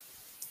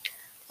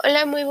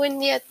Hola, muy buen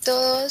día a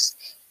todos.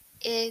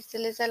 Se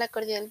les da la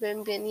cordial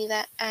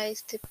bienvenida a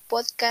este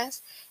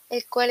podcast,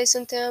 el cual es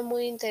un tema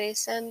muy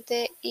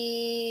interesante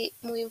y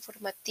muy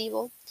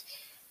informativo,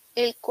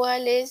 el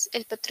cual es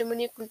el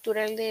patrimonio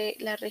cultural de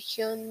la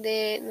región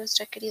de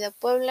nuestra querida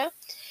Puebla.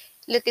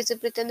 Lo que se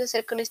pretende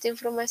hacer con esta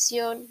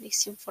información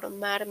es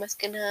informar más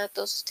que nada a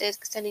todos ustedes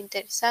que están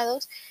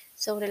interesados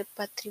sobre el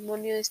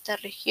patrimonio de esta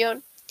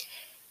región,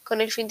 con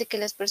el fin de que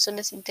las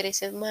personas se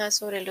interesen más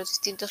sobre los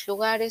distintos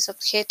lugares,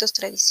 objetos,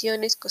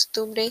 tradiciones,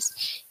 costumbres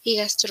y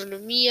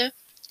gastronomía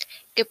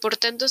que por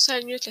tantos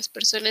años las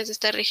personas de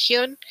esta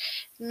región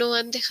no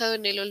han dejado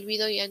en el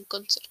olvido y han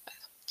conservado.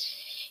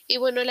 Y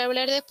bueno, al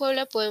hablar de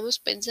Puebla podemos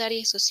pensar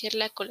y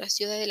asociarla con la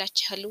ciudad de las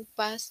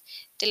chalupas,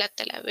 de la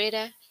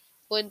Talavera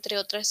o entre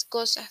otras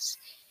cosas,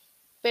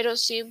 pero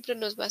siempre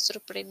nos va a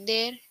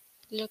sorprender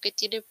lo que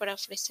tiene para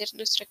ofrecer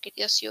nuestra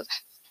querida ciudad.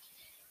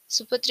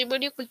 Su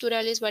patrimonio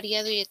cultural es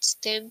variado y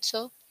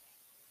extenso,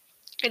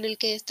 en el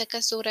que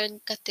destaca su gran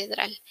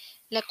catedral,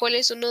 la cual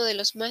es uno de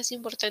los más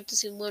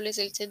importantes inmuebles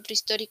del centro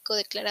histórico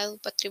declarado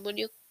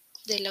Patrimonio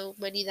de la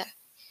Humanidad.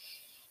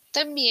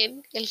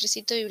 También el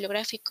recinto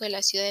bibliográfico de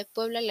la ciudad de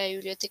Puebla, la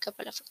Biblioteca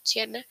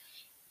Palafoxiana,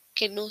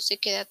 que no se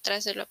queda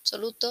atrás en lo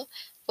absoluto,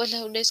 pues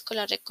la UNESCO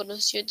la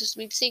reconoció en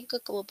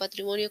 2005 como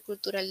Patrimonio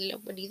Cultural de la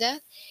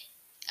Humanidad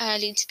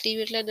al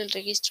inscribirla en el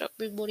Registro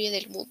Memoria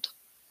del Mundo.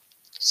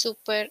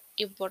 Súper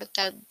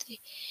importante.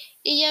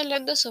 Y ya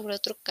hablando sobre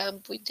otro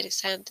campo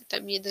interesante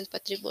también del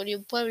patrimonio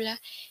en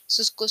Puebla,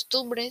 sus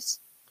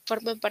costumbres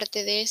forman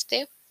parte de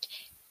este.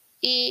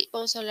 Y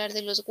vamos a hablar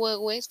de los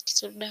huehues, que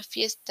son una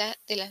fiesta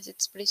de las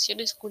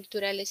expresiones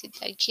culturales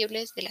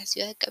intangibles de la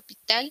ciudad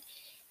capital,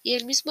 y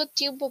al mismo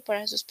tiempo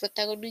para sus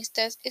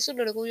protagonistas es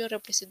un orgullo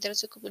representar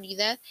su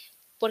comunidad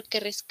porque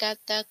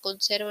rescata,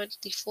 conservan,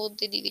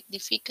 difunden y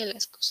dignifican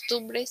las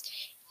costumbres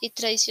y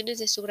tradiciones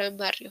de su gran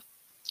barrio.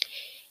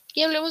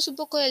 Y hablamos un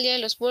poco del Día de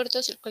los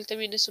Muertos, el cual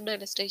también es una de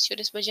las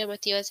tradiciones más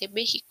llamativas de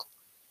México.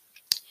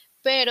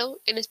 Pero,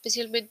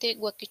 especialmente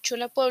en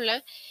Huaquichula,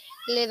 Puebla,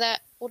 le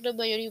da una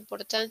mayor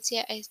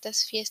importancia a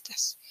estas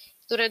fiestas.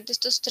 Durante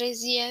estos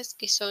 3 días,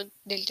 que son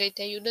del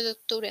 31 de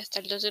octubre hasta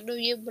el 2 de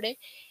noviembre,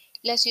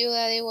 la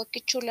ciudad de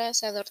Huaquichula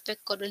se adorna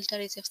con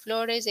altares de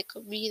flores, de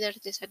comida,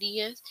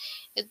 artesanías,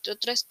 entre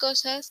otras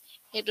cosas,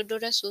 en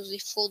honor a sus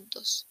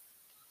difuntos.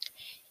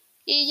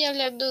 Y ya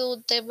hablando de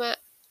un tema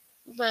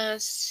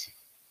más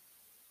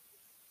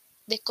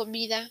de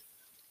comida,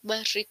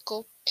 más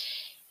rico,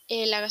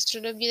 la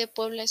gastronomía de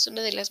Puebla es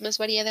una de las más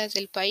variadas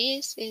del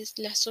país. En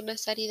las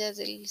zonas áridas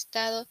del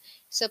estado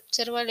se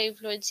observa la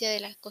influencia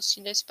de la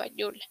cocina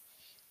española.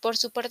 Por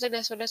su parte, en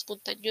las zonas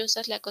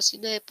montañosas, la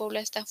cocina de Puebla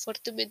está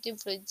fuertemente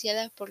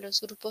influenciada por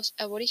los grupos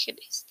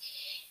aborígenes.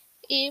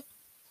 Y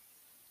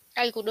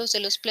algunos de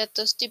los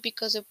platos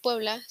típicos de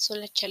Puebla son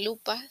las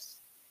chalupas,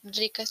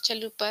 ricas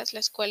chalupas,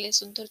 las cuales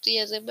son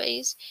tortillas de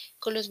maíz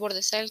con los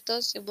bordes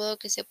altos, de modo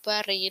que se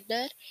pueda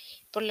rellenar.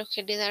 Por lo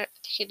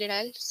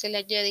general se le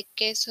añade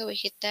queso,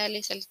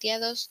 vegetales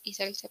salteados y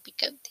salsa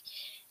picante.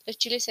 Los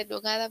chiles en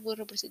nogada, muy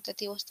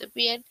representativos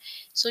también,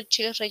 son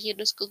chiles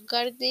rellenos con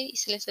carne y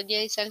se les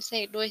añade salsa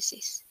de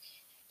nueces.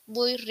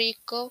 Muy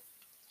rico.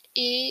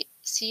 Y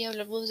si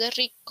hablamos de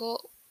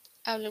rico,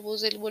 hablamos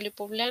del mole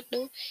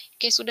poblano,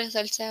 que es una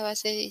salsa a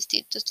base de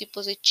distintos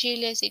tipos de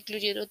chiles,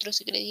 incluyen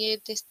otros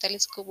ingredientes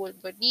tales como el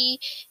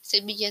maní,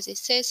 semillas de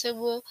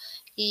sésamo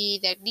y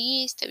de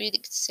anís, también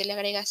se le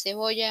agrega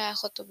cebolla,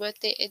 ajo,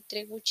 tomate,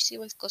 entre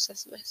muchísimas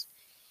cosas más.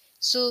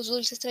 Sus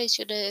dulces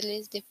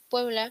tradicionales de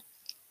Puebla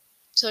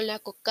son la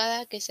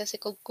cocada, que se hace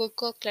con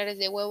coco, claras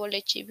de huevo,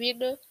 leche y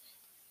vino,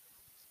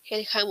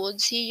 el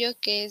jamoncillo,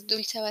 que es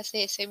dulce a base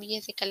de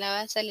semillas de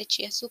calabaza,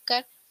 leche y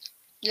azúcar.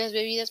 Las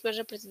bebidas más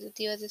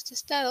representativas de este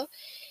estado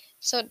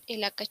son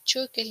el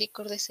acachú, que es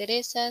licor de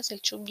cerezas,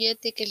 el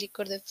chumbiete, que es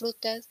licor de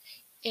frutas,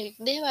 el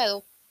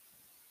névado,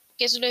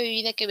 que es una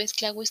bebida que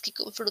mezcla whisky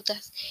con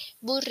frutas.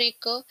 Muy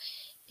rico.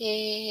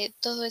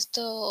 Todo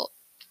esto,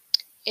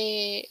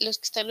 los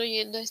que están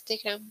oyendo este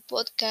gran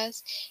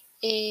podcast,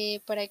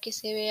 para que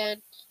se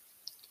vean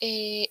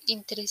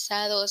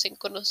interesados en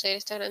conocer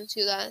esta gran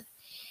ciudad.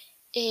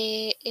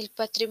 El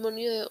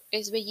patrimonio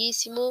es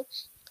bellísimo,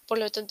 por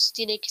lo tanto se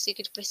tiene que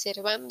seguir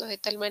preservando de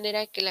tal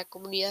manera que la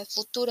comunidad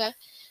futura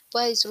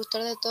pueda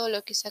disfrutar de todo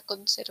lo que se ha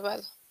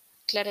conservado,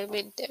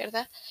 claramente,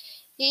 ¿verdad?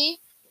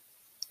 Y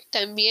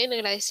también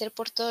agradecer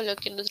por todo lo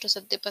que nuestros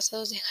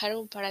antepasados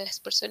dejaron para las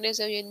personas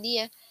de hoy en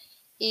día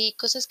y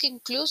cosas que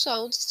incluso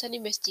aún se están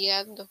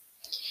investigando.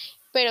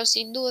 Pero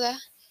sin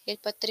duda, el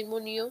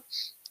patrimonio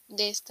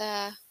de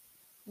esta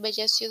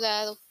bella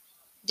ciudad,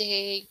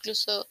 de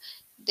incluso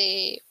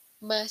de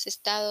más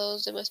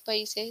estados, de más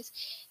países,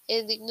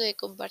 es digno de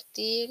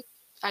compartir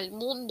al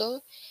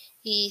mundo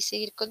y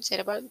seguir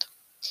conservando.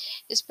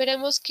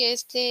 Esperamos que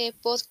este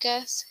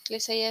podcast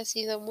les haya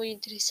sido muy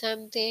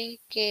interesante,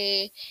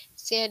 que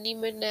se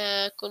animen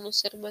a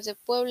conocer más de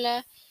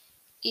Puebla.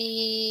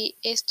 Y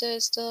esto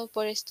es todo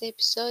por este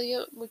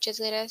episodio.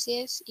 Muchas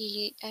gracias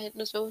y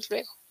nos vemos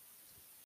luego.